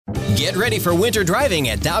Get ready for winter driving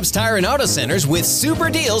at Dobbs Tire and Auto Centers with super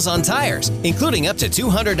deals on tires, including up to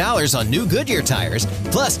 $200 on new Goodyear tires,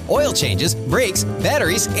 plus oil changes, brakes,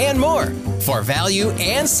 batteries, and more. For value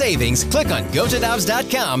and savings, click on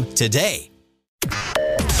gotodobbs.com today.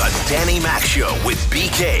 The Danny Mac Show with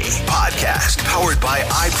BK podcast powered by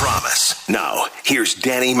I Promise. Now, here's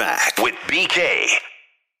Danny Mac with BK.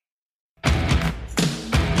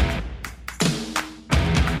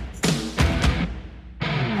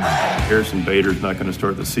 Harrison Bader's not going to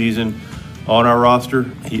start the season on our roster.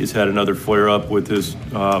 He has had another flare-up with his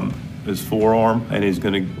forearm, and he's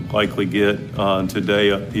going to likely get today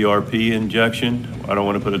a PRP injection. I don't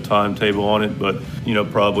want to put a timetable on it, but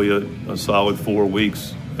probably a solid 4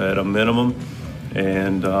 weeks at a minimum,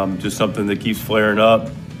 and just something that keeps flaring up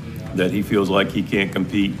that he feels like he can't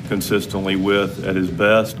compete consistently with at his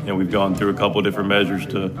best. And we've gone through a couple of different measures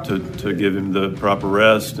to give him the proper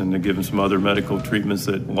rest and to give him some other medical treatments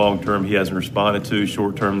that long-term he hasn't responded to.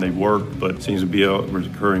 Short-term they work, but seems to be a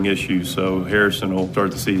recurring issue. So Harrison will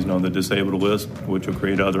start the season on the disabled list, which will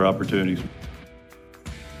create other opportunities.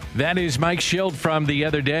 That is Mike Schild from the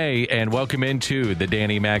other day, and welcome into the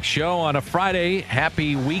Danny Mac Show on a Friday.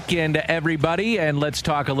 Happy weekend, everybody, and let's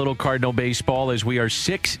talk a little Cardinal baseball as we are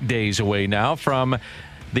 6 days away now from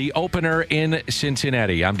the opener in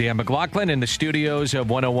Cincinnati. I'm Dan McLaughlin in the studios of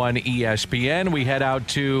 101 ESPN. We head out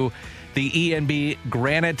to the ENB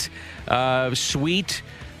Granite Suite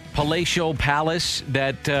palatial palace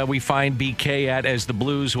that we find BK at, as the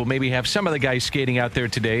Blues will maybe have some of the guys skating out there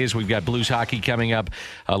today, as we've got Blues hockey coming up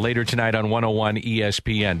later tonight on 101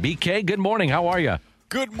 ESPN. BK, good morning. How are you?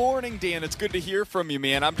 Good morning, Dan. It's good to hear from you,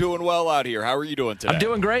 man. I'm doing well out here. How are you doing today? I'm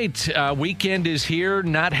doing great. Weekend is here.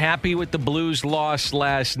 Not happy with the Blues' loss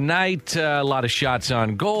last night. A lot of shots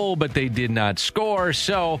on goal, but they did not score.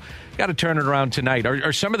 So got to turn it around tonight.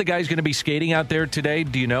 Are some of the guys going to be skating out there today?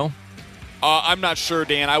 Do you know? I'm not sure,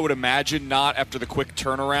 Dan. I would imagine not after the quick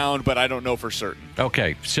turnaround, but I don't know for certain.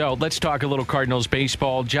 Okay, so let's talk a little Cardinals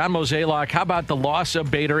baseball. John Mozeliak, how about the loss of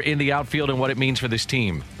Bader in the outfield and what it means for this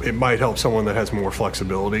team? It might help someone that has more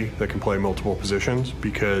flexibility, that can play multiple positions,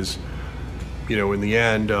 because, in the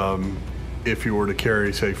end, if you were to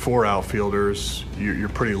carry, say, 4 outfielders, you're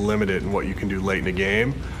pretty limited in what you can do late in the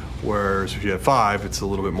game, whereas if you have 5, it's a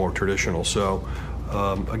little bit more traditional. So,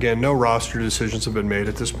 again, no roster decisions have been made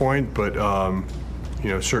at this point, but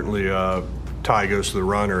certainly tie goes to the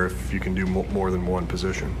runner if you can do more than one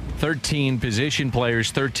position. 13 position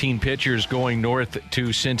players, 13 pitchers going north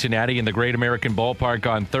to Cincinnati in the Great American Ballpark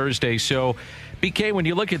on Thursday. So, BK, when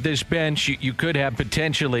you look at this bench, you could have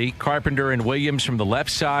potentially Carpenter and Williams from the left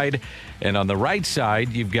side, and on the right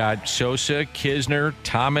side, you've got Sosa, Kisner,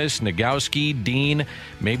 Thomas, Nagowski, Dean,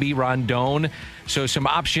 maybe Rondon. So some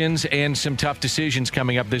options and some tough decisions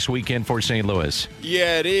coming up this weekend for St. Louis.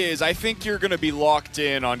 Yeah, it is. I think you're going to be locked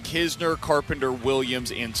in on Kisner, Carpenter,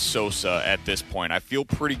 Williams, and Sosa at this point. I feel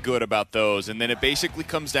pretty good about those. And then it basically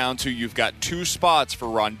comes down to you've got 2 spots for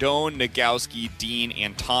Rondon, Nagowski, Dean,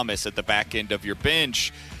 and Thomas at the back end of your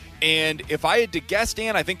bench. And if I had to guess,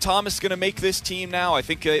 Dan, I think Thomas is going to make this team now. I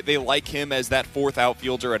think they like him as that 4th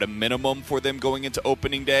outfielder at a minimum for them going into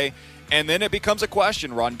opening day. And then it becomes a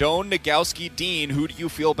question. Rondon, Nagowski, Dean, who do you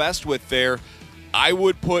feel best with there? I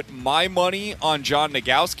would put my money on John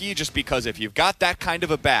Nagowski just because if you've got that kind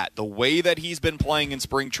of a bat, the way that he's been playing in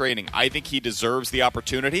spring training, I think he deserves the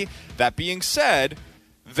opportunity. That being said,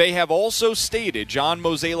 they have also stated, John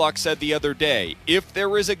Mozeliak said the other day, if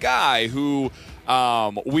there is a guy who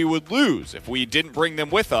we would lose if we didn't bring them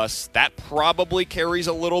with us, that probably carries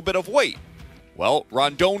a little bit of weight. Well,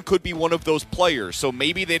 Rondon could be one of those players, so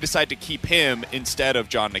maybe they decide to keep him instead of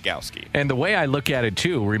John Nagowski. And the way I look at it,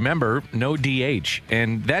 too, remember, no DH.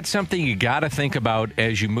 And that's something you got to think about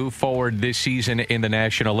as you move forward this season in the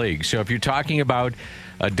National League. So if you're talking about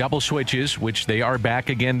double switches, which they are back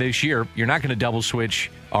again this year, you're not going to double switch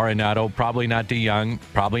Arenado, probably not DeYoung,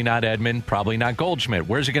 probably not Edman, probably not Goldschmidt.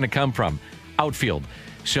 Where's it going to come from? Outfield.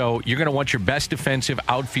 So you're going to want your best defensive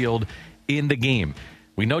outfield in the game.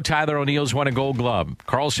 We know Tyler O'Neill's won a Gold Glove.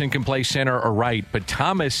 Carlson can play center or right, but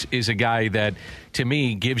Thomas is a guy that, to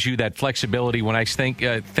me, gives you that flexibility when I think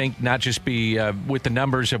not just be with the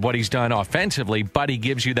numbers of what he's done offensively, but he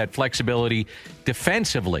gives you that flexibility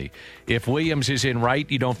defensively. If Williams is in right,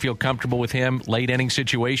 you don't feel comfortable with him, late inning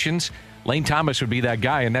situations, Lane Thomas would be that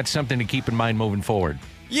guy, and that's something to keep in mind moving forward.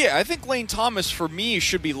 Yeah, I think Lane Thomas, for me,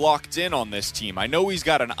 should be locked in on this team. I know he's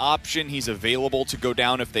got an option. He's available to go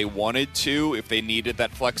down if they wanted to, if they needed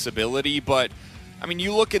that flexibility. But I mean,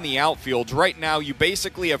 you look in the outfield, right now you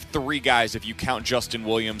basically have 3 guys, if you count Justin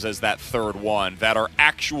Williams as that third one, that are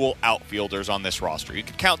actual outfielders on this roster. You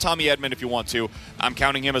could count Tommy Edman if you want to. I'm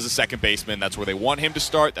counting him as a second baseman. That's where they want him to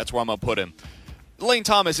start. That's where I'm going to put him. Lane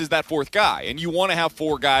Thomas is that 4th guy, and you want to have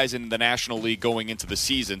 4 guys in the National League going into the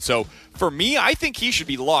season. So for me, I think he should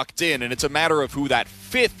be locked in, and it's a matter of who that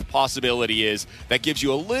 5th possibility is that gives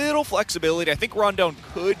you a little flexibility. I think Rondon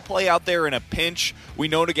could play out there in a pinch. We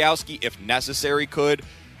know Nogowski, if necessary, could.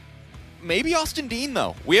 Maybe Austin Dean,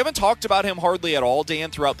 though. We haven't talked about him hardly at all,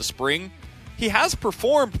 Dan, throughout the spring. He has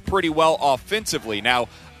performed pretty well offensively. Now,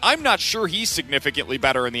 I'm not sure he's significantly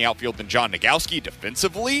better in the outfield than John Nogowski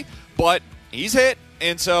defensively, but he's hit,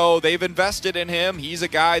 and so they've invested in him. He's a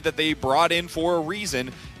guy that they brought in for a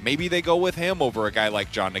reason. Maybe they go with him over a guy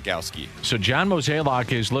like John Nogowski. So John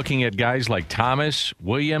Mozeliak is looking at guys like Thomas,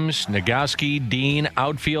 Williams, Nogowski, Dean,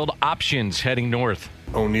 outfield options heading north.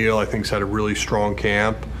 O'Neill, I think, has had a really strong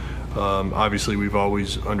camp. Obviously, we've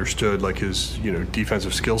always understood like his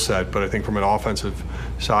defensive skill set, but I think from an offensive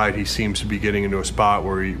side, he seems to be getting into a spot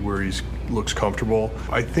where he looks comfortable.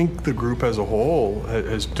 I think the group as a whole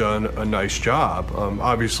has done a nice job.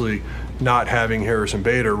 Obviously, not having Harrison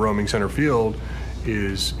Bader roaming center field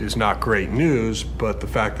is not great news, but the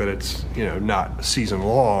fact that it's not season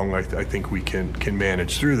long, I think we can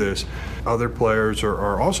manage through this. Other players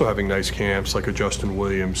are also having nice camps, like a Justin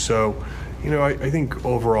Williams. So, I think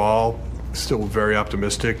overall, still very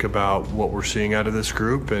optimistic about what we're seeing out of this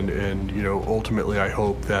group, and ultimately, I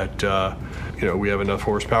hope that we have enough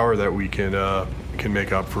horsepower that we can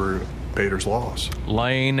make up for Bader's loss.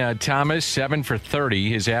 Lane Thomas, 7 for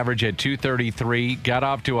 30. His average at 233. Got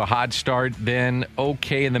off to a hot start, then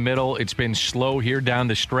okay in the middle. It's been slow here down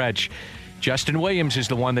the stretch. Justin Williams is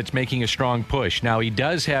the one that's making a strong push. Now, he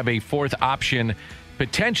does have a 4th option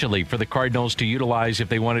potentially for the Cardinals to utilize if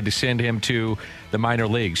they wanted to send him to the minor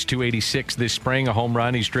leagues. 286 this spring, a home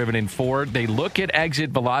run. He's driven in 4. They look at exit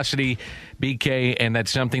velocity, BK, and that's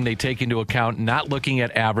something they take into account, not looking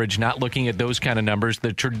at average, not looking at those kind of numbers,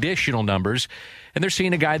 the traditional numbers, and they're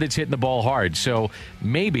seeing a guy that's hitting the ball hard. So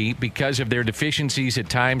maybe because of their deficiencies at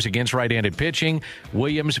times against right-handed pitching,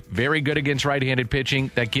 Williams very good against right-handed pitching.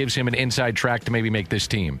 That gives him an inside track to maybe make this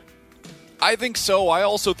team. I think so. I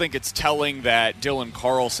also think it's telling that Dylan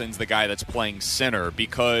Carlson's the guy that's playing center,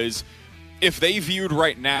 because if they viewed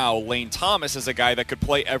right now Lane Thomas as a guy that could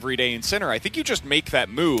play every day in center, I think you just make that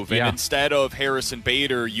move. And instead of Harrison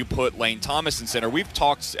Bader, you put Lane Thomas in center. We've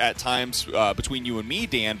talked at times between you and me,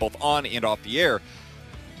 Dan, both on and off the air.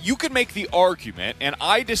 You could make the argument, and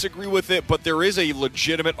I disagree with it, but there is a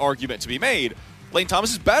legitimate argument to be made. Lane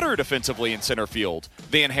Thomas is better defensively in center field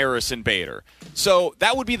than Harrison Bader. So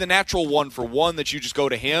that would be the natural 1-for-1 that you just go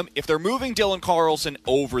to him. If they're moving Dylan Carlson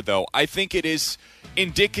over, though, I think it is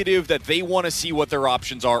indicative that they want to see what their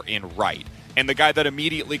options are in right. And the guy that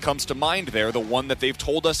immediately comes to mind there, the one that they've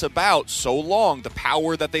told us about so long, the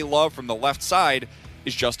power that they love from the left side,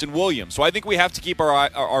 is Justin Williams. So I think we have to keep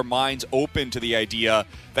our minds open to the idea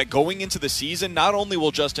that going into the season, not only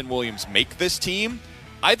will Justin Williams make this team,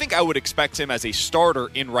 I think I would expect him as a starter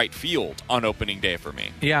in right field on opening day for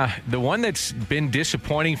me. Yeah, the one that's been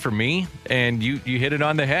disappointing for me, and you hit it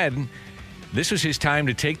on the head, this was his time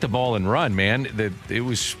to take the ball and run, man. It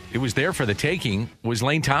was there for the taking, was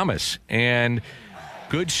Lane Thomas. And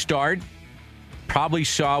good start. Probably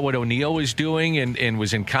saw what O'Neill was doing and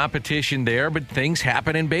was in competition there, but things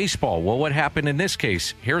happen in baseball. Well, what happened in this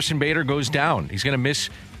case? Harrison Bader goes down. He's going to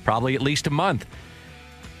miss probably at least a month.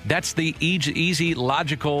 That's the easy,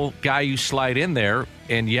 logical guy you slide in there,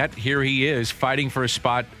 and yet here he is fighting for a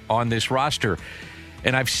spot on this roster.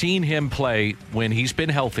 And I've seen him play when he's been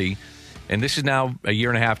healthy, and this is now a year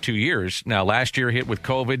and a half, 2 years. Now, last year hit with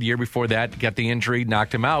COVID, year before that, got the injury,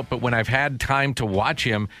 knocked him out. But when I've had time to watch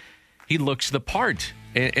him, he looks the part.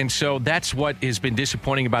 And so that's what has been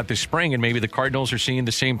disappointing about this spring, and maybe the Cardinals are seeing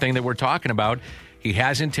the same thing that we're talking about. He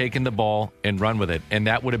hasn't taken the ball and run with it, and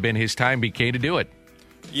that would have been his time, BK, to do it.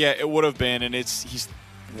 Yeah, it would have been, and he's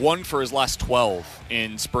won for his last 12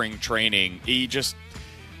 in spring training.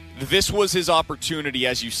 This was his opportunity,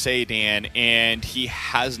 as you say, Dan, and he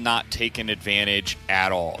has not taken advantage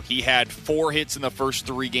at all. He had 4 hits in the first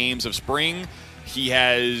 3 games of spring. He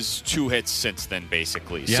has 2 hits since then,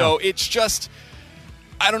 basically. Yeah. So it's just,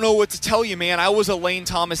 I don't know what to tell you, man. I was a Lane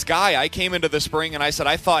Thomas guy. I came into the spring and I said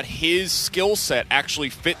I thought his skill set actually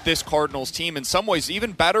fit this Cardinals team in some ways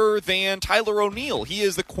even better than Tyler O'Neill. He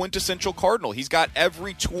is the quintessential Cardinal. He's got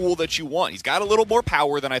every tool that you want. He's got a little more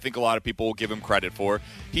power than I think a lot of people will give him credit for.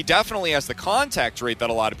 He definitely has the contact rate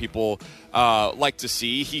that a lot of people like to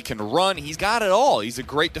see. He can run. He's got it all. He's a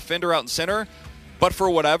great defender out in center. But for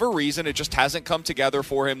whatever reason, it just hasn't come together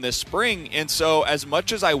for him this spring. And so as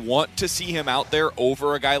much as I want to see him out there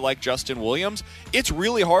over a guy like Justin Williams, it's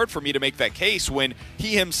really hard for me to make that case when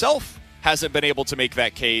he himself hasn't been able to make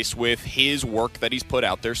that case with his work that he's put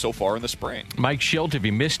out there so far in the spring. Mike Schilt, if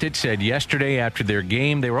you missed it, said yesterday after their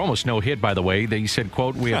game, they were almost no hit, by the way. They said,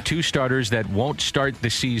 quote, "We have two starters that won't start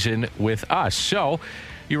the season with us." So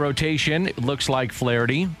your rotation looks like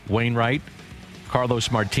Flaherty, Wainwright,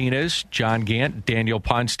 Carlos Martinez, John Gant, Daniel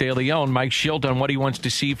Ponce de Leon. Mike Schilt on what he wants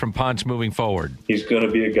to see from Ponce moving forward. He's going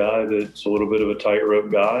to be a guy that's a little bit of a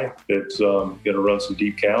tightrope guy that's going to run some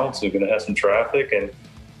deep counts and going to have some traffic. And,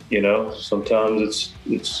 sometimes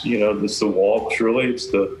it's the walks, really. It's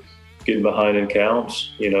the getting behind in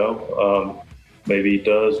counts, Maybe he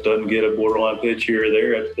doesn't get a borderline pitch here or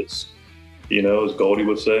there. It's as Goldie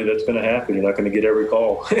would say, that's going to happen. You're not going to get every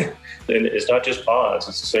call. And it's not just Ponce.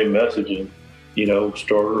 It's the same message. And,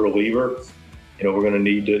 starter, reliever, we're going to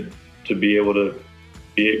need to be able to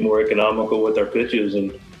be more economical with our pitches.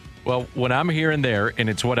 And well, when I'm here and there, and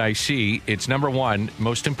it's what I see, it's number one,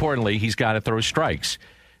 most importantly, he's got to throw strikes.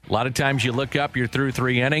 A lot of times you look up, you're through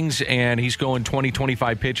 3 innings, and he's going 20,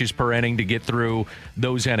 25 pitches per inning to get through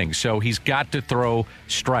those innings. So he's got to throw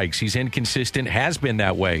strikes. He's inconsistent, has been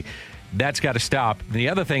that way. That's got to stop. The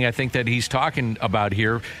other thing I think that he's talking about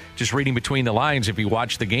here, just reading between the lines, if you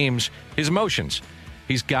watch the games, his emotions.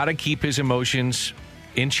 He's got to keep his emotions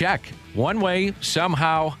in check. One way,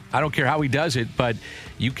 somehow, I don't care how he does it, but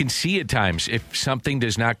you can see at times if something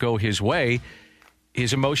does not go his way,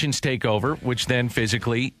 his emotions take over, which then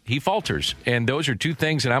physically he falters. And those are two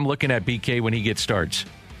things that I'm looking at, BK, when he gets starts.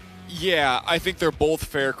 Yeah, I think they're both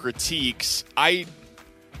fair critiques.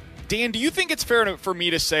 Dan, do you think it's fair for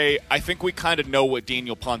me to say I think we kind of know what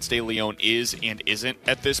Daniel Ponce de Leon is and isn't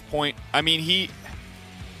at this point? I mean,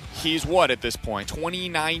 he's what at this point?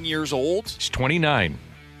 29 years old? He's 29.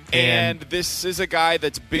 And this is a guy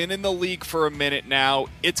that's been in the league for a minute now.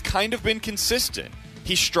 It's kind of been consistent.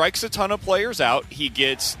 He strikes a ton of players out. He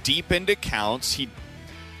gets deep into counts. He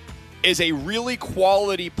is a really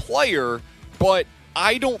quality player, but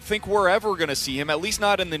I don't think we're ever going to see him, at least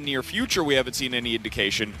not in the near future. We haven't seen any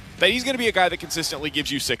indication that he's going to be a guy that consistently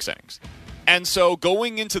gives you 6 innings. And so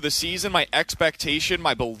going into the season, my expectation,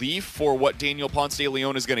 my belief for what Daniel Ponce de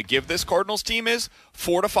Leon is going to give this Cardinals team is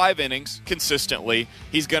 4 to 5 innings consistently.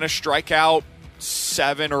 He's going to strike out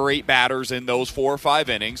 7 or 8 batters in those 4 or 5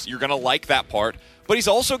 innings. You're going to like that part. But he's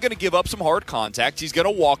also going to give up some hard contact. He's going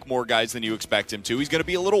to walk more guys than you expect him to. He's going to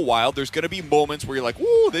be a little wild. There's going to be moments where you're like,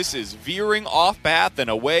 ooh, this is veering off path in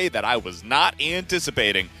a way that I was not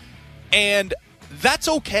anticipating. And that's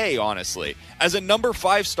okay, honestly. As a number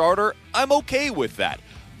 5 starter, I'm okay with that.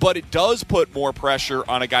 But it does put more pressure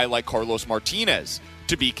on a guy like Carlos Martinez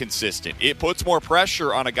to be consistent. It puts more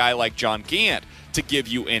pressure on a guy like John Gant to give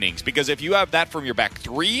you innings. Because if you have that from your back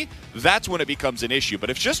 3, that's when it becomes an issue. But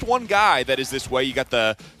if just one guy that is this way, you got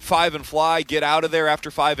the 5 and fly, get out of there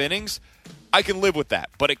after 5 innings, I can live with that.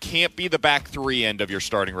 But it can't be the back 3 end of your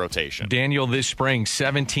starting rotation. Daniel, this spring,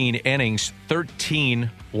 17 innings,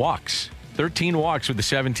 13 walks. 13 walks with the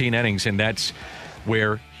 17 innings, and that's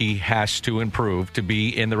where he has to improve to be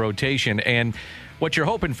in the rotation. And what you're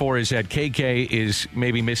hoping for is that KK is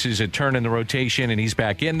maybe misses a turn in the rotation and he's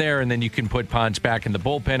back in there, and then you can put Ponce back in the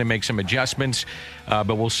bullpen and make some adjustments.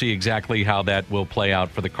 But we'll see exactly how that will play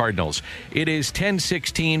out for the Cardinals. It is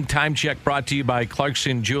 10:16. Time check brought to you by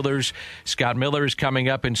Clarkson Jewelers. Scott Miller is coming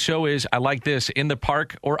up, and so is, I like this, in the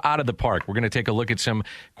park or out of the park. We're going to take a look at some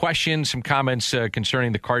questions, some comments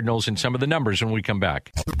concerning the Cardinals and some of the numbers when we come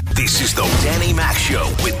back. This is the Danny Mac Show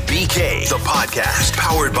with BK, the podcast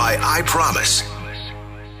powered by I Promise.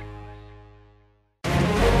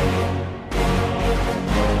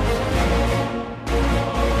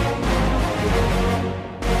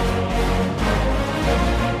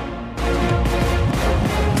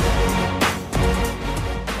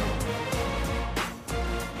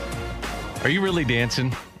 Are you really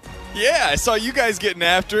dancing? Yeah, I saw you guys getting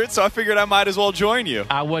after it, so I figured I might as well join you.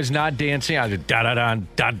 I was not dancing. I was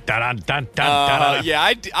da-da-da-da-da-da-da-da.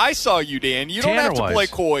 Yeah, I saw you, Dan. You don't have to play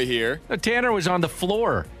coy here. Tanner was on the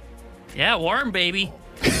floor. Yeah, worm, baby.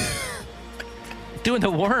 Doing the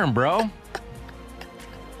worm, bro.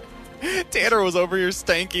 Tanner was over here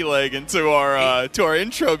stanky legging to our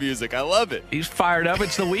intro music. I love it. He's fired up.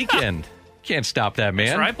 It's the weekend. Can't stop that, man.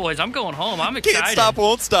 That's right, boys. I'm going home. I'm excited. Can't stop,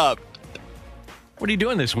 won't stop. What are you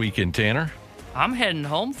doing this weekend, Tanner? I'm heading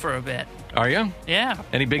home for a bit. Are you? Yeah.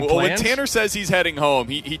 Any big plans? Well, when Tanner says he's heading home,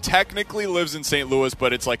 he technically lives in St. Louis,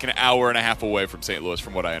 but it's like an hour and a half away from St. Louis,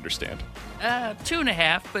 from what I understand.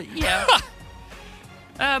 2.5, but yeah.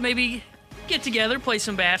 Maybe get together, play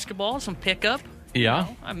some basketball, some pickup. Yeah.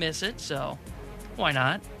 I miss it, so why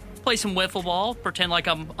not? Play some wiffle ball, pretend like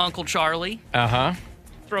I'm Uncle Charlie. Uh-huh.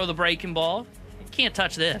 Throw the breaking ball. You can't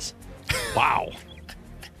touch this. Wow.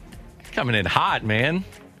 Coming in hot, man.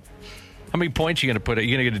 How many points are you going to put? Are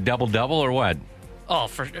you going to get a double-double or what? Oh,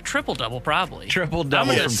 for a triple-double, probably.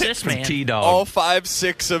 Triple-double I'm an from assist man. T-Dog. All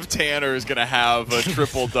 5-6 of Tanner is going to have a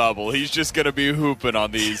triple-double. He's just going to be hooping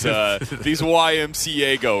on these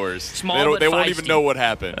YMCA goers. Small They but won't feisty. even know what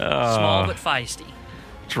happened. Small but feisty.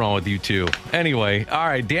 What's wrong with you two? Anyway, all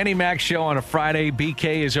right, Danny Mac Show on a Friday.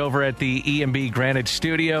 BK is over at the EMB Granite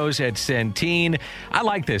Studios at Centene. I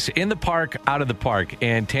like this. In the park, out of the park.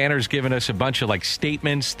 And Tanner's given us a bunch of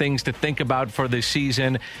statements, things to think about for this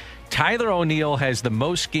season. Tyler O'Neill has the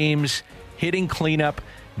most games hitting cleanup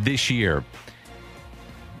this year.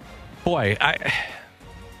 Boy,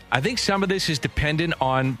 I think some of this is dependent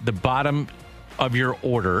on the bottom of your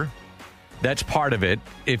order. That's part of it.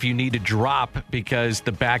 If you need to drop because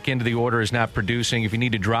the back end of the order is not producing, if you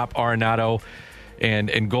need to drop Arenado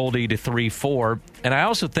and Goldie to 3-4. And I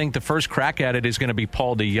also think the first crack at it is going to be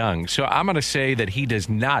Paul DeJong. So I'm going to say that he does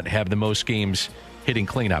not have the most games hitting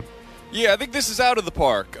cleanup. Yeah, I think this is out of the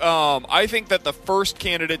park. I think that the first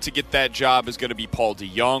candidate to get that job is going to be Paul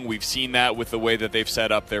DeJong. We've seen that with the way that they've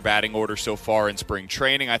set up their batting order so far in spring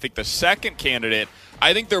training. I think the second candidate,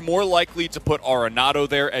 I think they're more likely to put Arenado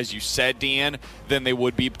there, as you said, Dan, than they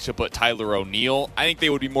would be to put Tyler O'Neill. I think they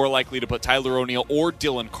would be more likely to put Tyler O'Neill or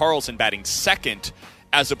Dylan Carlson batting second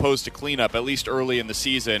as opposed to cleanup, at least early in the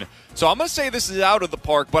season. So I'm going to say this is out of the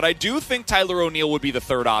park, but I do think Tyler O'Neill would be the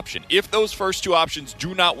third option. If those first two options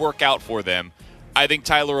do not work out for them, I think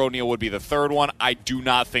Tyler O'Neill would be the third one. I do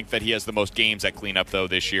not think that he has the most games at cleanup, though,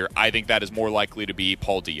 this year. I think that is more likely to be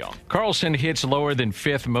Paul DeJong. Carlson hits lower than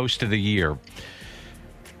fifth most of the year.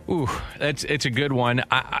 Ooh, it's a good one.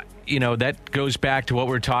 That goes back to what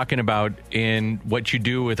we're talking about in what you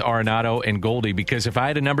do with Arenado and Goldie, because if I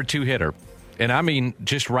had a number two hitter, and I mean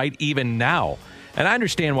just right even now, and I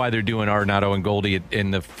understand why they're doing Arenado and Goldie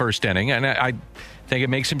in the first inning, and I think it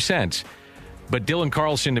makes some sense. But Dylan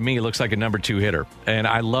Carlson, to me, looks like a number two hitter, and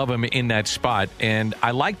I love him in that spot. And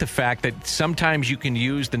I like the fact that sometimes you can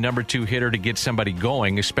use the number two hitter to get somebody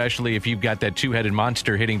going, especially if you've got that two-headed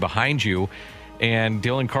monster hitting behind you. And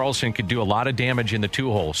Dylan Carlson could do a lot of damage in the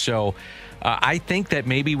two-hole. So I think that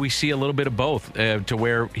maybe we see a little bit of both to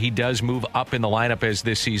where he does move up in the lineup as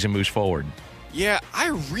this season moves forward. Yeah, I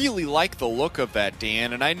really like the look of that,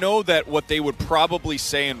 Dan, and I know that what they would probably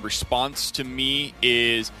say in response to me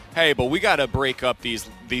is, hey, but we got to break up these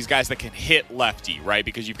guys that can hit lefty, right?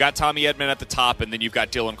 Because you've got Tommy Edman at the top, and then you've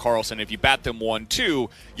got Dylan Carlson. If you bat them 1-2,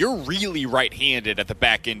 you're really right-handed at the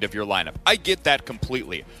back end of your lineup. I get that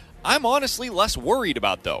completely. I'm honestly less worried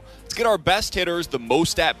about, though. Let's get our best hitters the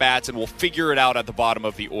most at-bats, and we'll figure it out at the bottom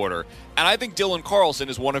of the order. And I think Dylan Carlson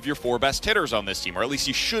is one of your four best hitters on this team, or at least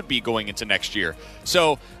he should be going into next year.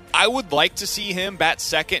 So I would like to see him bat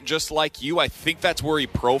second just like you. I think that's where he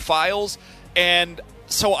profiles. And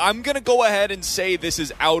so I'm going to go ahead and say this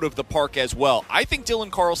is out of the park as well. I think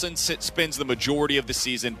Dylan Carlson spends the majority of the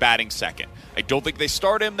season batting second. I don't think they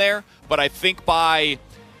start him there, but I think by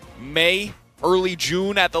May, early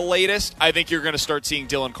June at the latest, I think you're going to start seeing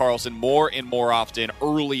Dylan Carlson more and more often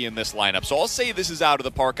early in this lineup. So I'll say this is out of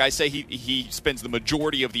the park. I say he spends the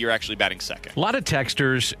majority of the year actually batting second. A lot of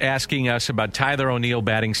texters asking us about Tyler O'Neill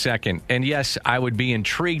batting second. And yes, I would be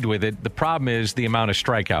intrigued with it. The problem is the amount of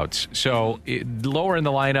strikeouts. So lower in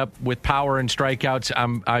the lineup with power and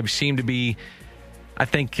strikeouts, I seem to be, I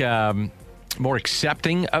think, more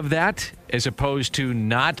accepting of that as opposed to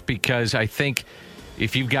not, because I think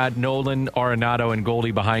if you've got Nolan, Arenado, and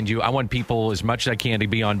Goldie behind you, I want people as much as I can to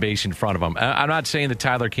be on base in front of them. I'm not saying that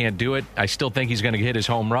Tyler can't do it. I still think he's going to hit his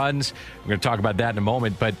home runs. We're going to talk about that in a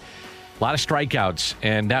moment. But a lot of strikeouts,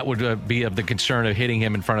 and that would be of the concern of hitting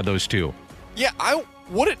him in front of those two. Yeah, I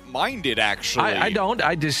wouldn't mind it, actually. I don't.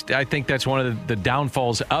 I think that's one of the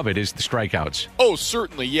downfalls of it is the strikeouts. Oh,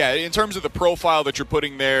 certainly, yeah. In terms of the profile that you're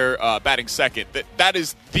putting there, batting second, that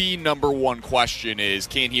is the number one question is,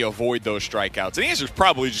 can he avoid those strikeouts? And the answer is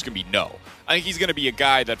probably just going to be no. I think he's going to be a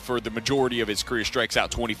guy that for the majority of his career strikes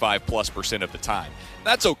out 25+% of the time.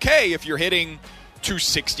 That's okay if you're hitting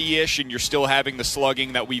 260-ish and you're still having the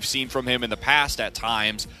slugging that we've seen from him in the past at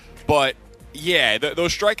times, but yeah,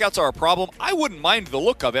 those strikeouts are a problem. I wouldn't mind the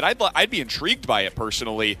look of it. I'd be intrigued by it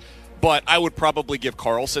personally, but I would probably give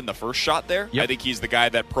Carlson the first shot there. Yep. I think he's the guy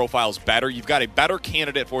that profiles better. You've got a better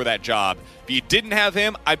candidate for that job. If you didn't have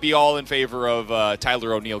him, I'd be all in favor of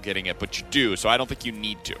Tyler O'Neill getting it, but you do, so I don't think you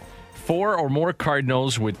need to. 4 or more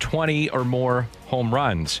Cardinals with 20 or more home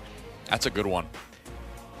runs. That's a good one.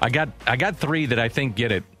 I got 3 that I think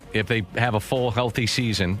get it. if they have a full, healthy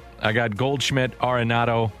season. I got Goldschmidt,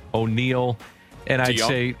 Arenado, O'Neill, and I'd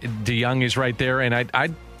say DeYoung is right there. And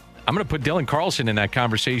I'm going to put Dylan Carlson in that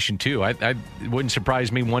conversation, too. It wouldn't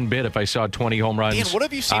surprise me one bit if I saw 20 home runs. Dan, what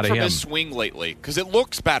have you seen from his swing lately? Because it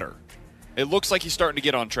looks better. It looks like he's starting to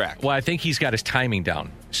get on track. Well, I think he's got his timing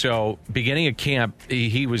down. So, beginning of camp,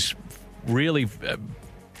 he was really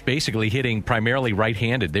basically hitting primarily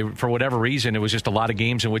right-handed. For whatever reason, it was just a lot of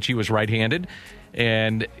games in which he was right-handed.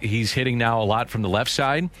 And he's hitting now a lot from the left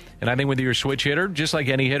side. And I think with your switch hitter, just like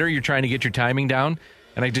any hitter, you're trying to get your timing down.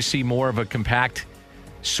 And I just see more of a compact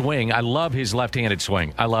swing. I love his left-handed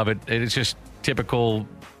swing. I love it. It's just typical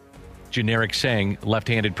generic saying,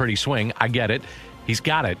 left-handed pretty swing. I get it. He's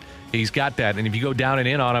got it. He's got that. And if you go down and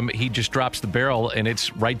in on him, he just drops the barrel, and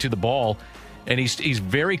it's right to the ball. And he's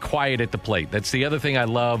very quiet at the plate. That's the other thing I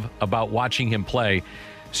love about watching him play.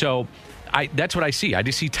 So that's what I see. I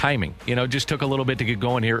just see timing. Just took a little bit to get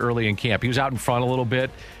going here early in camp. He was out in front a little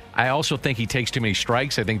bit. I also think he takes too many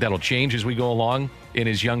strikes. I think that'll change as we go along in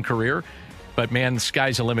his young career. But, man, the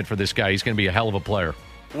sky's the limit for this guy. He's going to be a hell of a player.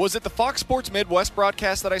 Was it the Fox Sports Midwest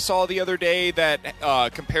broadcast that I saw the other day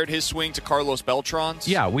that compared his swing to Carlos Beltran's?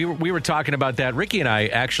 Yeah, we were talking about that. Ricky and I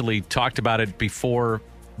actually talked about it before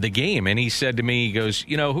the game, and he said to me, he goes,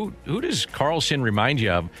 who does Carlson remind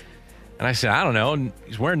you of? And I said, I don't know. And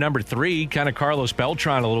he's wearing number 3, kind of Carlos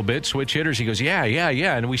Beltran a little bit, switch hitters. He goes, yeah.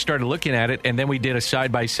 And we started looking at it, and then we did a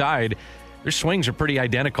side-by-side. Their swings are pretty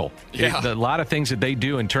identical. Yeah. A lot of things that they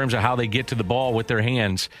do in terms of how they get to the ball with their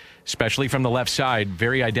hands, especially from the left side,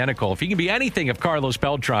 very identical. If he can be anything of Carlos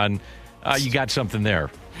Beltran, you got something there.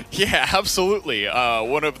 Yeah, absolutely.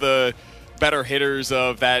 One of the better hitters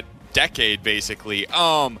of that decade, basically.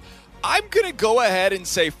 I'm going to go ahead and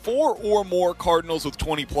say 4 or more Cardinals with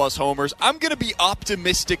 20-plus homers. I'm going to be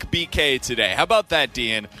optimistic BK today. How about that,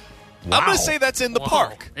 Dean? Wow. I'm going to say that's in the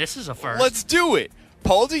park. This is a first. Let's do it.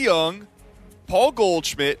 Paul DeYoung, Paul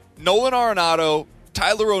Goldschmidt, Nolan Arenado,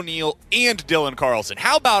 Tyler O'Neill, and Dylan Carlson.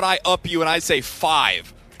 How about I up you and I say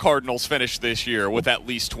 5 Cardinals finish this year with at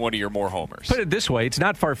least 20 or more homers? Put it this way, it's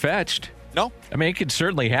not far-fetched. No. I mean, it could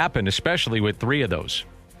certainly happen, especially with 3 of those.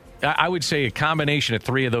 I would say a combination of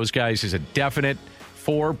 3 of those guys is a definite.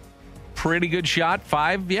 4, pretty good shot.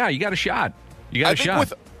 5, yeah, you got a shot.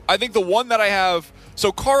 I think the one that I have,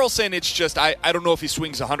 so Carlson, it's just, I don't know if he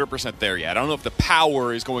swings 100% there yet. I don't know if the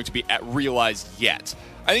power is going to be realized yet.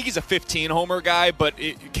 I think he's a 15-homer guy, but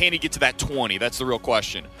can he get to that 20? That's the real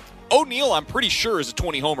question. O'Neill, I'm pretty sure, is a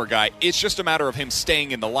 20-homer guy. It's just a matter of him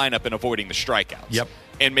staying in the lineup and avoiding the strikeouts. Yep.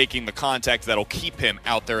 And making the contact that'll keep him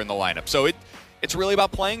out there in the lineup. So it's really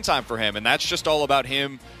about playing time for him, and that's just all about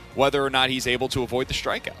him, whether or not he's able to avoid the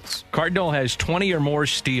strikeouts. Cardinal has 20 or more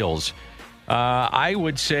steals. I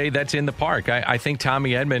would say that's in the park. I think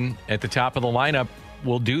Tommy Edman at the top of the lineup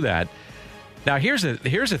will do that. Now, here's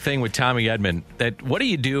the thing with Tommy Edman. That what do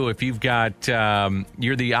you do if you've got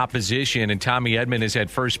you're the opposition and Tommy Edman is at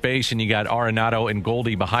first base and you got Arenado and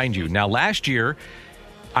Goldie behind you? Now, last year,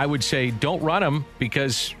 I would say don't run him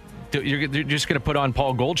because you're just going to put on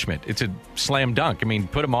Paul Goldschmidt. It's a slam dunk. I mean,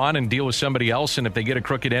 put him on and deal with somebody else, and if they get a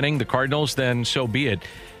crooked inning, the Cardinals, then so be it.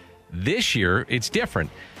 This year, it's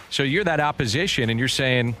different. So you're that opposition, and you're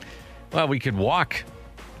saying, well, we could walk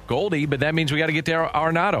Goldie, but that means we got to get to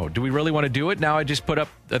Arenado. Do we really want to do it? Now I just put up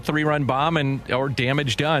a 3-run bomb or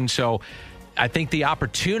damage done. So I think the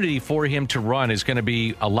opportunity for him to run is going to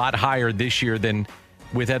be a lot higher this year than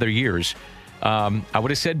with other years. I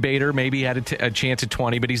would have said Bader maybe had a chance at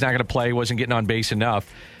 20, but he's not going to play. He wasn't getting on base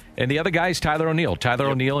enough. And the other guy is Tyler O'Neill.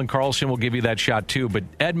 O'Neill and Carlson will give you that shot too, but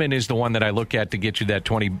Edman is the one that I look at to get you that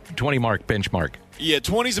 20 mark benchmark. Yeah,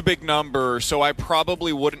 20 is a big number, so I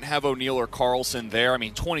probably wouldn't have O'Neill or Carlson there. I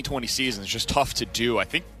mean, 2020 season is just tough to do. I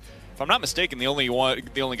think, if I'm not mistaken, the only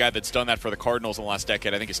guy that's done that for the Cardinals in the last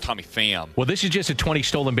decade, I think, is Tommy Pham. Well, this is just a 20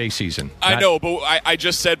 stolen base season. I know, but I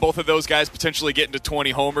just said both of those guys potentially getting to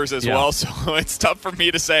 20 homers as well, so it's tough for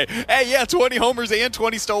me to say, hey, yeah, 20 homers and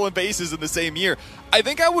 20 stolen bases in the same year. I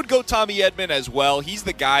think I would go Tommy Edman as well. He's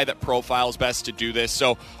the guy that profiles best to do this,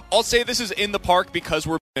 so I'll say this is in the park because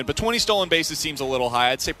we're in, but 20 stolen bases seems a little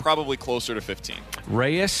high. I'd say probably closer to 15.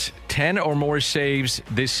 Reyes, 10 or more saves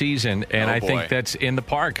this season, and I think that's in the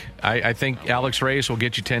park. I think Alex Reyes will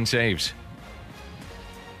get you 10 saves.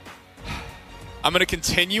 I'm going to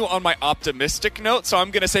continue on my optimistic note, so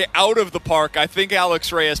I'm going to say out of the park. I think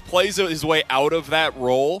Alex Reyes plays his way out of that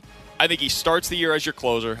role. I think he starts the year as your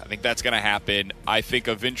closer. I think that's going to happen. I think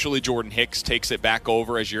eventually Jordan Hicks takes it back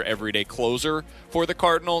over as your everyday closer for the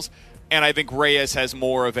Cardinals. And I think Reyes has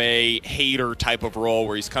more of a hater type of role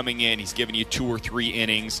where he's coming in, he's giving you 2 or 3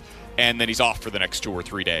 innings, and then he's off for the next 2 or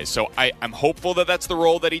 3 days. So I'm hopeful that that's the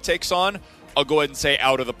role that he takes on. I'll go ahead and say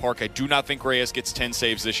out of the park. I do not think Reyes gets 10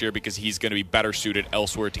 saves this year because he's going to be better suited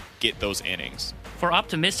elsewhere to get those innings. For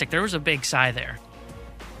optimistic, there was a big sigh there.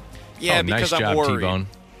 Yeah, because I'm worried. T-Bone.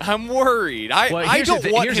 I'm worried. I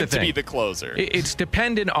don't want him to be the closer. It's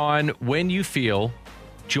dependent on when you feel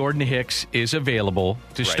Jordan Hicks is available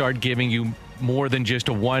to start giving you more than just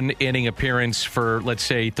a 1-inning appearance for, let's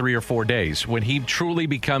say, 3 or 4 days. When he truly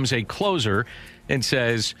becomes a closer and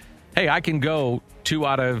says, hey, I can go 2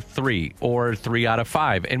 out of 3 or 3 out of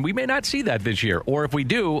 5. And we may not see that this year. Or if we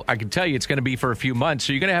do, I can tell you it's going to be for a few months.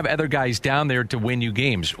 So you're going to have other guys down there to win you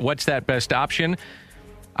games. What's that best option?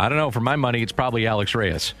 I don't know. For my money, it's probably Alex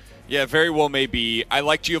Reyes. Yeah, very well may be. I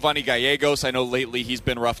like Giovanni Gallegos. I know lately he's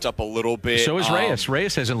been roughed up a little bit. So is Reyes.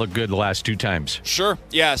 Reyes hasn't looked good the last 2 times. Sure.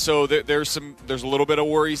 Yeah, so there's a little bit of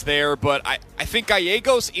worries there. But I think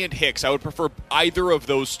Gallegos and Hicks, I would prefer either of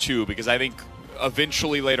those two because I think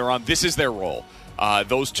eventually later on, this is their role.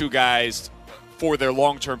 Those 2 guys, for their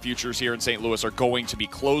long-term futures here in St. Louis, are going to be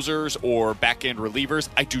closers or back-end relievers.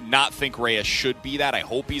 I do not think Reyes should be that. I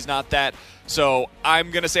hope he's not that. So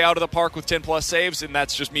I'm going to say out of the park with 10-plus saves, and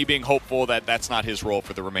that's just me being hopeful that that's not his role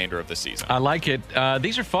for the remainder of the season. I like it.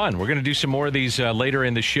 These are fun. We're going to do some more of these later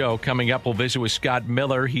in the show. Coming up, we'll visit with Scott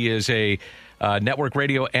Miller. He is a network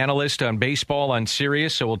radio analyst on baseball on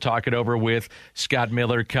Sirius, so we'll talk it over with Scott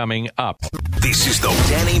Miller coming up. This is the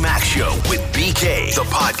Danny Mac Show with BK, the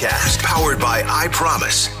podcast powered by I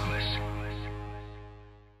Promise.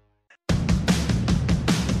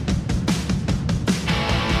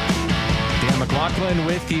 McLaughlin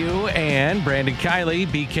with you, and Brandon Kiley.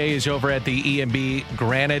 BK is over at the EMB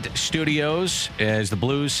Granite Studios as the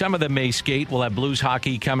Blues, some of them may skate. We'll have Blues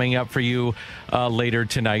hockey coming up for you later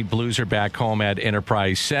tonight. Blues are back home at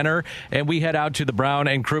Enterprise Center, and we head out to the Brown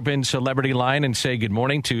and Crouppen Celebrity Line and say good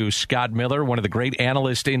morning to Scott Miller, one of the great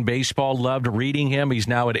analysts in baseball. Loved reading him. He's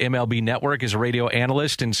now at MLB Network as a radio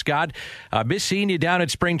analyst. And Scott, miss seeing you down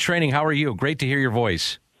at spring training. How are you? Great to hear your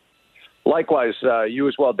voice. Likewise, you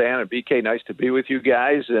as well, Dan and BK. Nice to be with you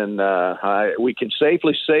guys. And we can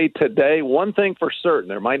safely say today, one thing for certain,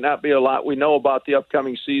 there might not be a lot we know about the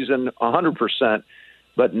upcoming season 100%,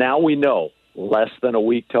 but now we know less than a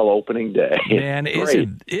week till opening day. Man,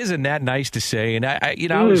 isn't that nice to say? And I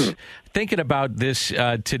was thinking about this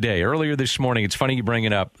today, earlier this morning. It's funny you bring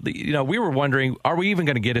it up. We were wondering, are we even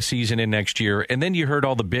going to get a season in next year? And then you heard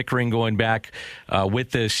all the bickering going back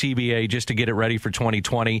with the CBA just to get it ready for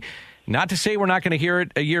 2020. Not to say we're not going to hear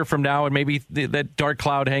it a year from now and maybe that dark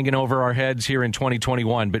cloud hanging over our heads here in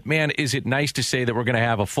 2021. But, man, is it nice to say that we're going to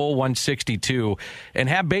have a full 162 and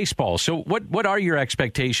have baseball. So what are your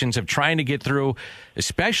expectations of trying to get through,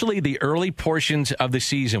 especially the early portions of the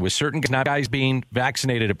season with certain guys being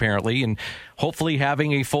vaccinated apparently and hopefully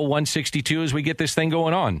having a full 162 as we get this thing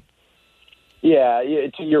going on? Yeah,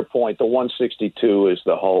 to your point, the 162 is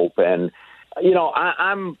the hope. And,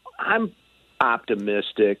 I'm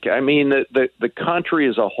optimistic. I mean, the country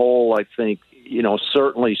as a whole, I think,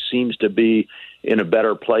 certainly seems to be in a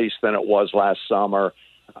better place than it was last summer.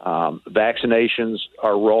 Vaccinations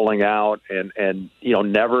are rolling out and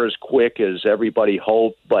never as quick as everybody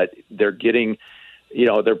hoped, but they're getting,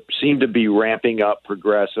 they seem to be ramping up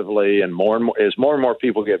progressively and more as more and more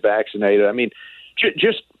people get vaccinated. I mean,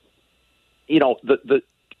 just,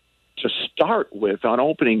 to start with on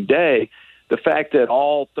opening day, the fact that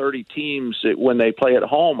all 30 teams, when they play at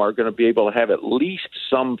home, are going to be able to have at least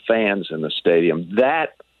some fans in the stadium,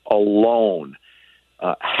 that alone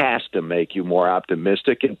has to make you more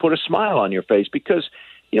optimistic and put a smile on your face because,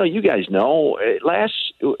 you guys know,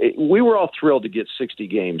 we were all thrilled to get 60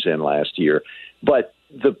 games in last year, but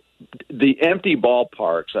the empty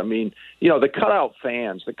ballparks, I mean, the cutout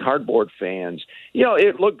fans, the cardboard fans,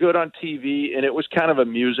 it looked good on TV and it was kind of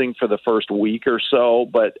amusing for the first week or so,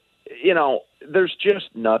 but there's just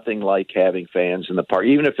nothing like having fans in the park,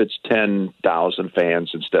 even if it's 10,000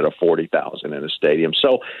 fans instead of 40,000 in a stadium.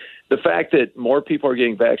 So the fact that more people are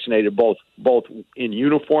getting vaccinated, both in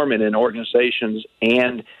uniform and in organizations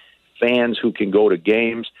and fans who can go to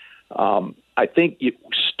games, I think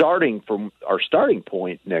starting from our starting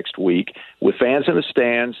point next week with fans in the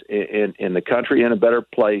stands in the country in a better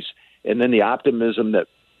place, and then the optimism that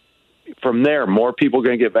from there, more people are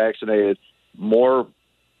going to get vaccinated, more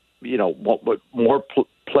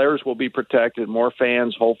players will be protected, more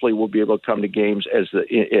fans hopefully will be able to come to games as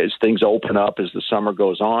things open up as the summer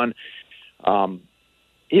goes on.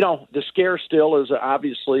 The scare still is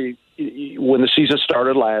obviously when the season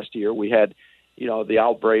started last year, we had the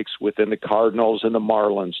outbreaks within the Cardinals and the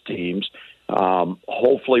Marlins teams.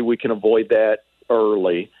 Hopefully we can avoid that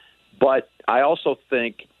early. But I also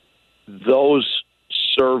think those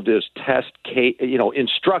served as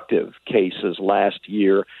instructive cases last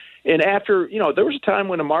year. And after, there was a time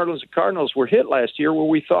when the Marlins and Cardinals were hit last year where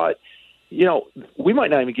we thought, we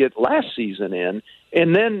might not even get last season in.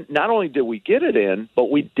 And then not only did we get it in, but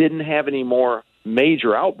we didn't have any more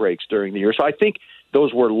major outbreaks during the year. So I think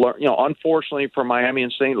those were, unfortunately for Miami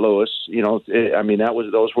and St. Louis,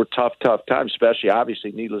 those were tough times, especially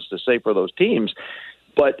obviously needless to say for those teams.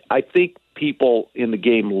 But I think people in the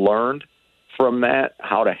game learned from that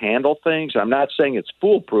how to handle things. I'm not saying it's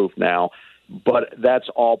foolproof now, but that's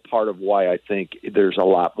all part of why I think there's a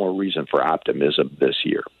lot more reason for optimism this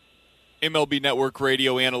year. MLB Network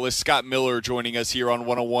radio analyst Scott Miller joining us here on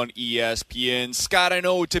 101 ESPN. Scott, I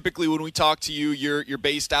know typically when we talk to you, you're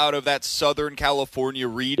based out of that Southern California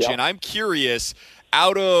region. Yep. I'm curious,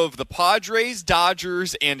 out of the Padres,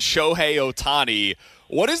 Dodgers, and Shohei Ohtani,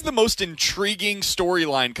 what is the most intriguing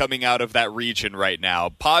storyline coming out of that region right now?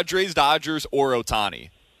 Padres, Dodgers, or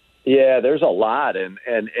Ohtani? Yeah, there's a lot, and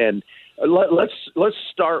let's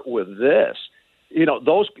start with this.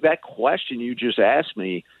 That question you just asked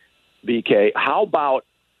me, BK, how about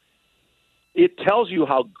it tells you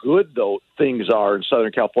how good though things are in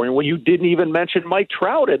Southern California when you didn't even mention Mike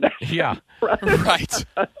Trout in that. Yeah, right.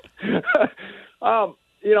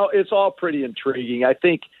 It's all pretty intriguing. I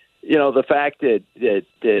think the fact that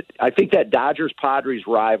I think that Dodgers-Padres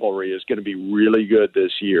rivalry is going to be really good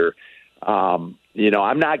this year. I'm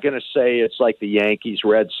not going to say it's like the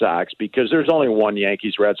Yankees-Red Sox because there's only one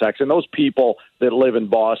Yankees-Red Sox, and those people that live in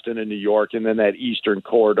Boston and New York and then that Eastern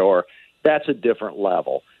corridor, that's a different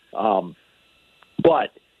level.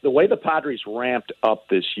 But the way the Padres ramped up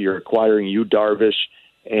this year, acquiring Yu Darvish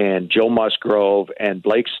and Joe Musgrove and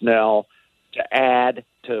Blake Snell to add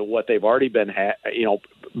to what they've already been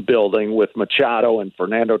building with Machado and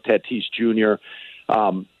Fernando Tatis Jr.,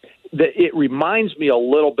 it reminds me a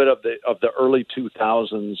little bit of the early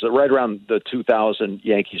 2000s, right around the 2000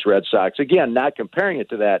 Yankees-Red Sox. Again, not comparing it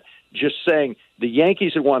to that, just saying the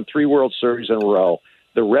Yankees had won 3 World Series in a row.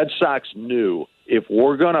 The Red Sox knew if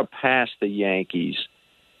we're going to pass the Yankees,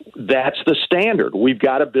 that's the standard. We've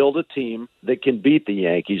got to build a team that can beat the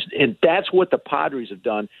Yankees, and that's what the Padres have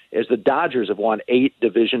done as the Dodgers have won 8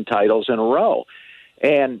 division titles in a row.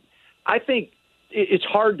 And I think it's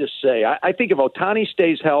hard to say. I think if Ohtani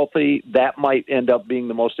stays healthy, that might end up being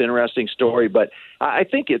the most interesting story. But I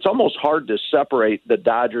think it's almost hard to separate the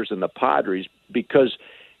Dodgers and the Padres because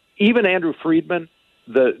even Andrew Friedman,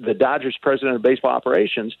 the Dodgers president of baseball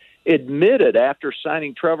operations, admitted after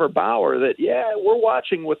signing Trevor Bauer that, we're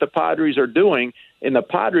watching what the Padres are doing, and the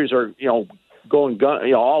Padres are, going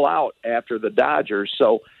all out after the Dodgers.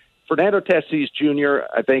 So Fernando Tatis Jr.,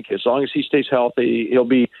 I think as long as he stays healthy, he'll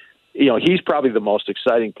be he's probably the most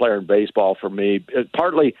exciting player in baseball for me.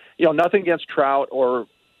 Partly, nothing against Trout or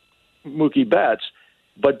Mookie Betts,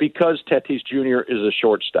 but because Tatis Jr. is a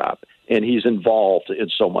shortstop and he's involved in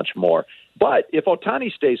so much more. But if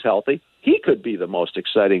Ohtani stays healthy, he could be the most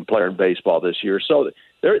exciting player in baseball this year. So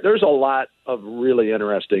there's a lot of really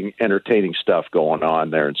interesting, entertaining stuff going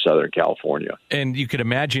on there in Southern California. And you could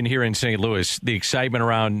imagine here in St. Louis, the excitement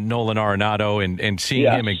around Nolan Arenado and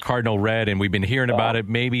seeing him in Cardinal Red, and we've been hearing about it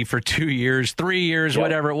maybe for 2 years, 3 years,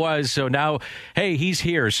 whatever it was. So now, hey, he's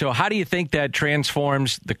here. So how do you think that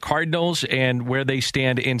transforms the Cardinals and where they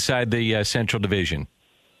stand inside the Central Division?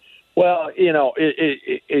 Well,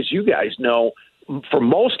 as you guys know, for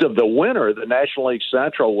most of the winter, the National League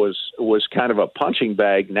Central was kind of a punching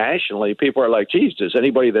bag nationally. People are like, geez, are they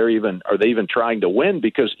even trying to win?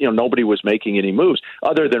 Because, nobody was making any moves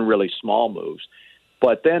other than really small moves.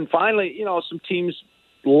 But then finally, some teams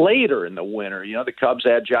later in the winter, the Cubs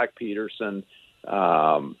had Jock Peterson,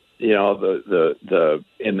 and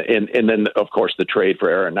then of course the trade for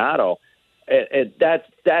Arenado. And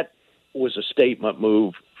that was a statement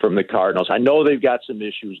move from the Cardinals. I know they've got some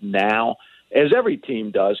issues now, as every team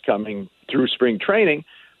does coming through spring training.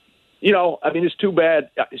 It's too bad.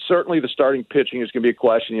 Certainly the starting pitching is going to be a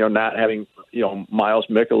question, not having, Miles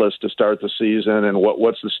Mikolas to start the season and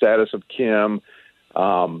what's the status of Kim.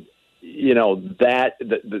 That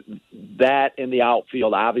in the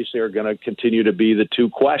outfield obviously are going to continue to be the two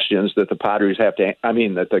questions that the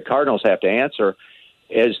that the Cardinals have to answer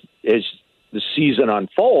as the season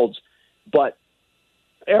unfolds. But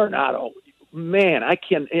Arenado, man,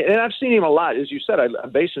 and I've seen him a lot. As you said,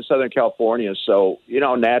 I'm based in Southern California, so,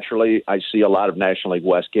 naturally I see a lot of National League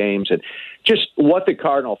West games and just what the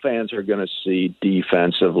Cardinal fans are going to see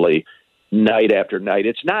defensively night after night.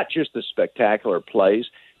 It's not just the spectacular plays,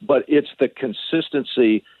 but it's the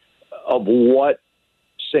consistency of what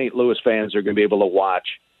St. Louis fans are going to be able to watch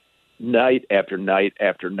night after night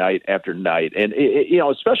after night after night. And,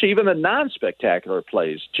 especially even the non-spectacular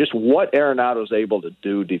plays, just what Arenado's able to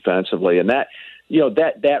do defensively. And that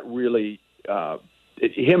really,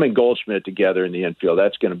 him and Goldschmidt together in the infield,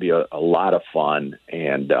 that's going to be a lot of fun.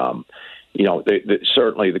 And,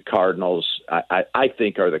 certainly the Cardinals, I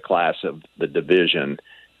think, are the class of the division.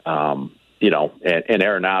 And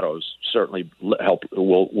Arenado's certainly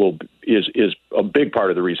is a big part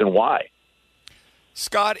of the reason why.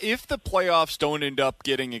 Scott, if the playoffs don't end up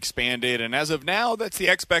getting expanded, and as of now, that's the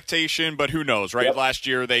expectation, but who knows, right? Yep. Last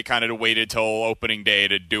year, they kind of waited till opening day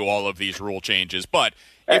to do all of these rule changes. But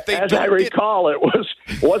if they as I recall,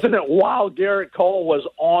 wasn't it while Garrett Cole was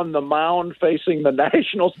on the mound facing the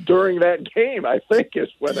Nationals during that game, I think is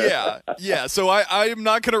when Yeah. So I am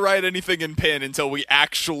not going to write anything in pen until we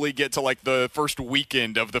actually get to like the first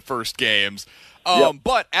weekend of the first games.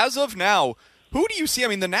 But as of now, who do you see? I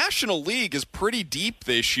mean, the National League is pretty deep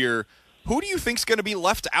this year. Who do you think is going to be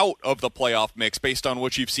left out of the playoff mix based on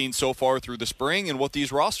what you've seen so far through the spring and what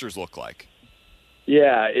these rosters look like?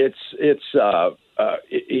 Yeah, it's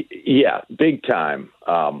big time.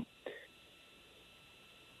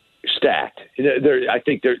 Stacked. I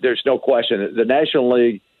think there's no question. The National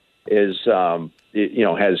League is,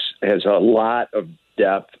 has a lot of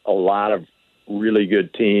depth, a lot of really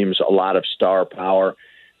good teams, a lot of star power.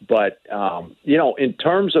 But, in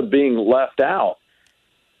terms of being left out,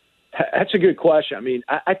 that's a good question. I mean,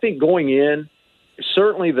 I think going in,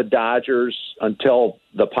 certainly the Dodgers, until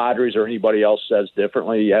the Padres or anybody else says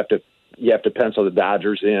differently, you have to pencil the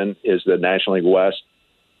Dodgers in as the National League West,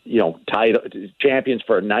 title champions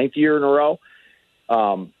for a 9th year in a row.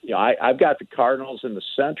 I've got the Cardinals in the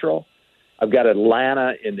Central. I've got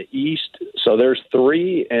Atlanta in the East. So there's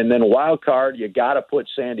 3. And then wild card, you got to put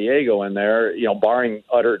San Diego in there, barring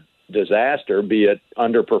utter disaster, be it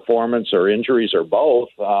underperformance or injuries or both,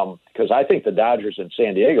 because I think the Dodgers and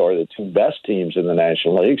San Diego are the 2 best teams in the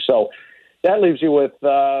National League. So that leaves you with,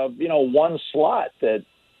 one slot that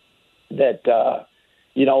the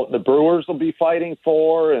Brewers will be fighting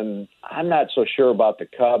for. And I'm not so sure about the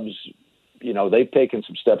Cubs. They've taken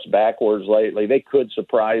some steps backwards lately. They could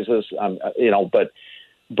surprise us, but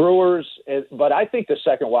Brewers. But I think the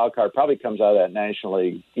second wild card probably comes out of that National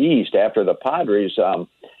League East after the Padres.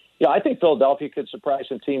 I think Philadelphia could surprise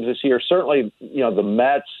some teams this year. Certainly, the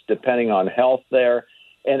Mets, depending on health there.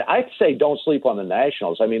 And I'd say don't sleep on the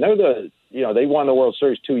Nationals. I mean, they're they won the World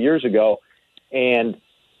Series 2 years ago, and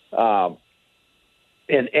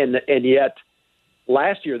yet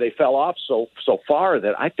last year they fell off so far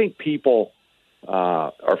that I think people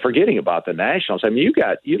are forgetting about the Nationals. I mean,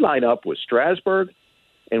 you line up with Strasburg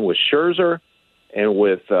and with Scherzer and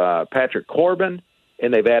with Patrick Corbin,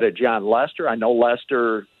 and they've added John Lester. I know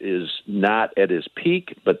Lester is not at his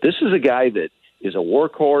peak, but this is a guy that is a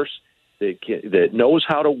workhorse that knows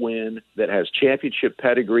how to win, that has championship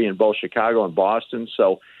pedigree in both Chicago and Boston.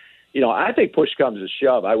 So, I think push comes to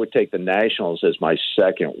shove, I would take the Nationals as my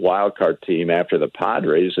second wild card team after the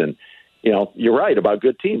Padres. And, you're right about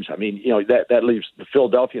good teams. I mean, that leaves the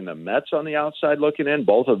Philadelphia and the Mets on the outside looking in.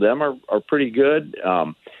 Both of them are pretty good.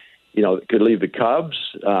 It could leave the Cubs.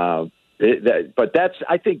 But that's,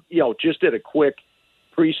 I think, just at a quick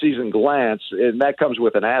preseason glance, and that comes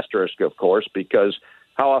with an asterisk, of course, because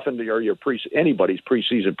how often are anybody's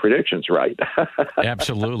preseason predictions right?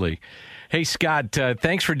 Absolutely. Hey, Scott,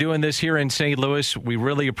 thanks for doing this here in St. Louis. We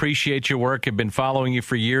really appreciate your work. I've been following you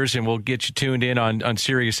for years, and we'll get you tuned in on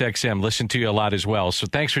Sirius XM. Listen to you a lot as well. So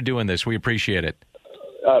thanks for doing this. We appreciate it.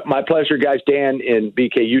 My pleasure, guys. Dan and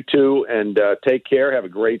BK, you too. And take care. Have a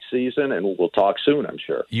great season, and we'll talk soon, I'm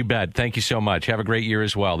sure. You bet. Thank you so much. Have a great year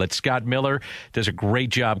as well. That's Scott Miller. Does a great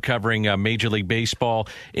job covering Major League Baseball.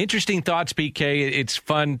 Interesting thoughts, BK. It's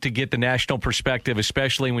fun to get the national perspective,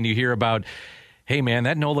 especially when you hear about, hey, man,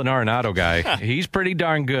 that Nolan Arenado guy, he's pretty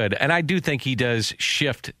darn good. And I do think he does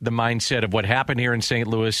shift the mindset of what happened here in St.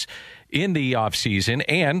 Louis in the offseason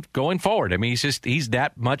and going forward. I mean, he's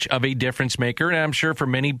that much of a difference maker. And I'm sure for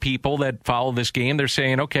many people that follow this game, they're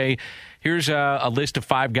saying, okay, here's a list of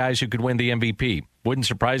 5 guys who could win the MVP. Wouldn't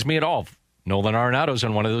surprise me at all. Nolan Arenado's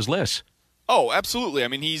on one of those lists. Oh, absolutely. I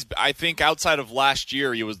mean, I think outside of last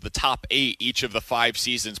year, he was the top 8 each of the 5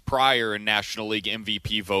 seasons prior in National League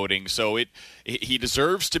MVP voting. So he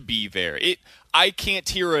deserves to be there. I can't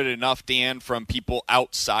hear it enough, Dan, from people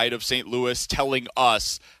outside of St. Louis telling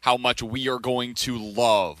us how much we are going to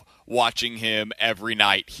love watching him every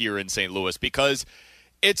night here in St. Louis, because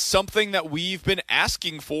It's something that we've been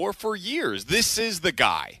asking for years. This is the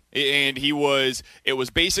guy. And it was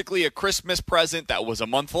basically a Christmas present that was a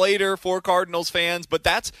month later for Cardinals fans, but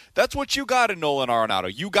that's what you got in Nolan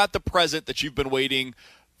Arenado. You got the present that you've been waiting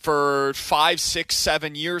for 5, 6,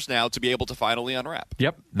 7 years now to be able to finally unwrap.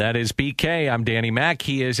 Yep, that is BK. I'm Danny Mac.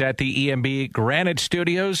 He is at the EMB Granite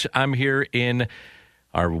Studios. I'm here in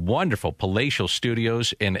our wonderful palatial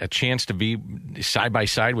studios and a chance to be side by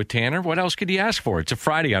side with Tanner. What else could you ask for? It's a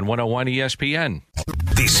Friday on 101 ESPN.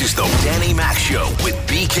 This is the Danny Mac Show with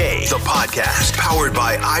BK, the podcast powered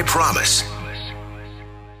by I Promise.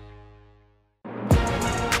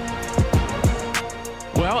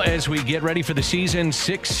 Well, as we get ready for the season,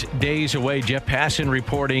 6 days away, Jeff Passan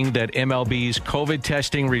reporting that MLB's COVID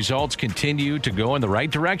testing results continue to go in the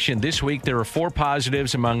right direction. This week, there are 4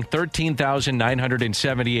 positives among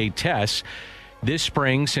 13,978 tests. This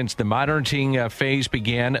spring, since the monitoring phase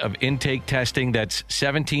began of intake testing, that's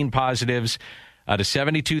 17 positives out of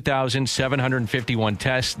 72,751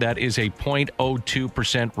 tests. That is a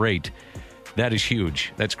 0.02% rate. That is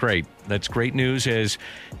huge. That's great. That's great news as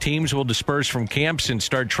teams will disperse from camps and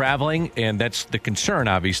start traveling. And that's the concern,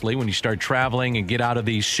 obviously, when you start traveling and get out of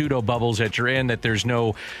these pseudo bubbles that you're in, that there's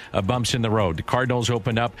no bumps in the road. The Cardinals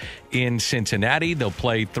open up in Cincinnati. They'll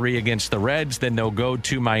play 3 against the Reds. Then they'll go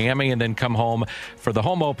to Miami and then come home for the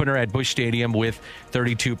home opener at Busch Stadium with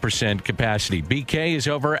 32% capacity. BK is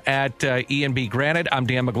over at E&B Granite. I'm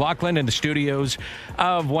Dan McLaughlin in the studios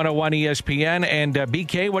of 101 ESPN. And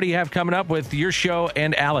BK, what do you have coming up with your show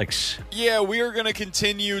and Alex? Yeah, we are going to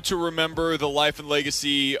continue to remember the life and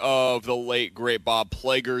legacy of the late, great Bob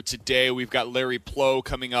Plager. Today, we've got Larry Plow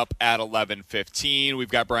coming up at 11:15. We've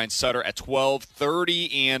got Brian Sutter at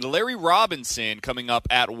 12:30. And Larry Robinson coming up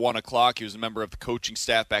at 1 o'clock. He was a member of the coaching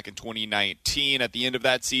staff back in 2019 at the end of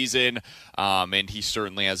that season. And he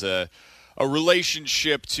certainly has a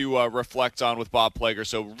relationship to reflect on with Bob Plager.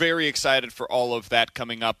 So very excited for all of that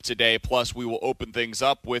coming up today. Plus, we will open things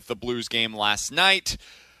up with the Blues game last night.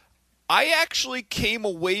 I actually came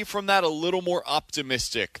away from that a little more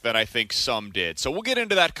optimistic than I think some did. So we'll get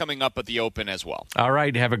into that coming up at the Open as well. All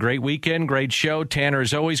right. Have a great weekend. Great show. Tanner,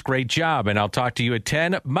 as always, great job. And I'll talk to you at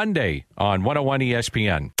 10 Monday on 101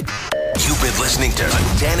 ESPN. You've been listening to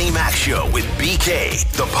the Danny Mac Show with BK,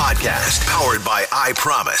 the podcast powered by I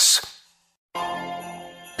Promise.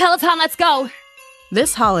 Peloton, let's go.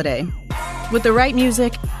 This holiday, with the right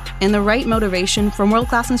music and the right motivation from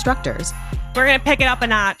world-class instructors, we're going to pick it up a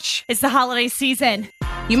notch. It's the holiday season.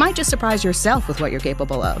 You might just surprise yourself with what you're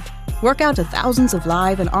capable of. Work out to thousands of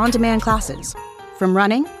live and on-demand classes, from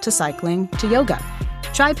running to cycling to yoga.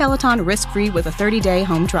 Try Peloton risk-free with a 30-day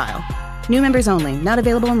home trial. New members only, not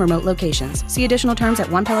available in remote locations. See additional terms at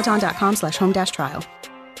onepeloton.com/home-trial.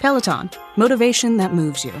 Peloton, motivation that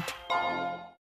moves you.